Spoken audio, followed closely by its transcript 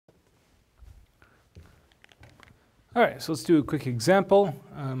All right, so let's do a quick example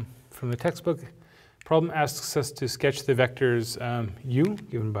from the textbook. Problem asks us to sketch the vectors u,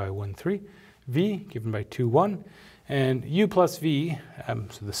 given by 1, 3, v, given by 2, 1, and u plus v,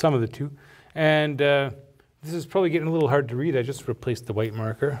 so the sum of the two. And this is probably getting a little hard to read. I just replaced the white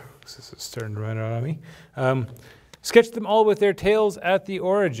marker, because this is starting to run out on me. Sketch them all with their tails at the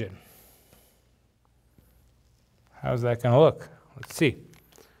origin. How's that going to look? Let's see.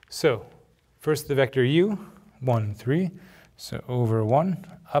 So first the vector u, 1, 3. So over 1,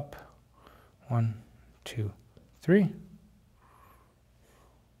 up, 1, 2, 3. It's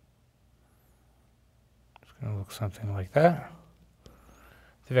going to look something like that.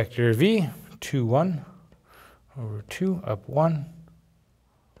 The vector v, 2, 1, over 2, up 1.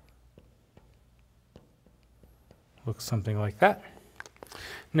 Looks something like that.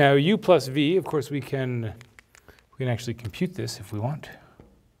 Now u plus v, of course we can actually compute this if we want.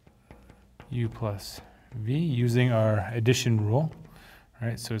 U plus v using our addition rule. All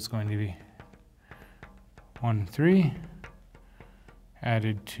right, so it's going to be 1, 3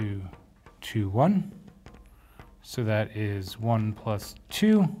 added to 2, 1. So that is 1 plus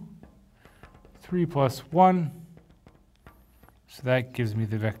 2, 3 plus 1. So that gives me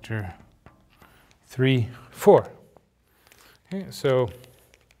the vector 3, 4. Okay, so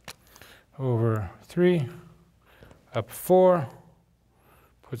over 3, up 4,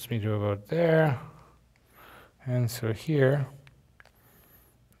 puts me to about there. And so here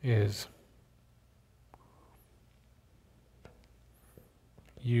is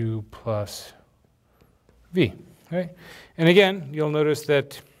u plus v. Right? And again, you'll notice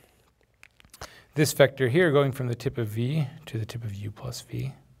that this vector here going from the tip of v to the tip of u plus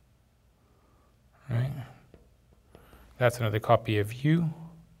v, right? That's another copy of u.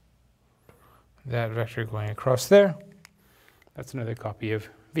 That vector going across there, that's another copy of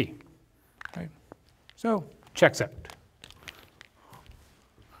v. Right? So checks out.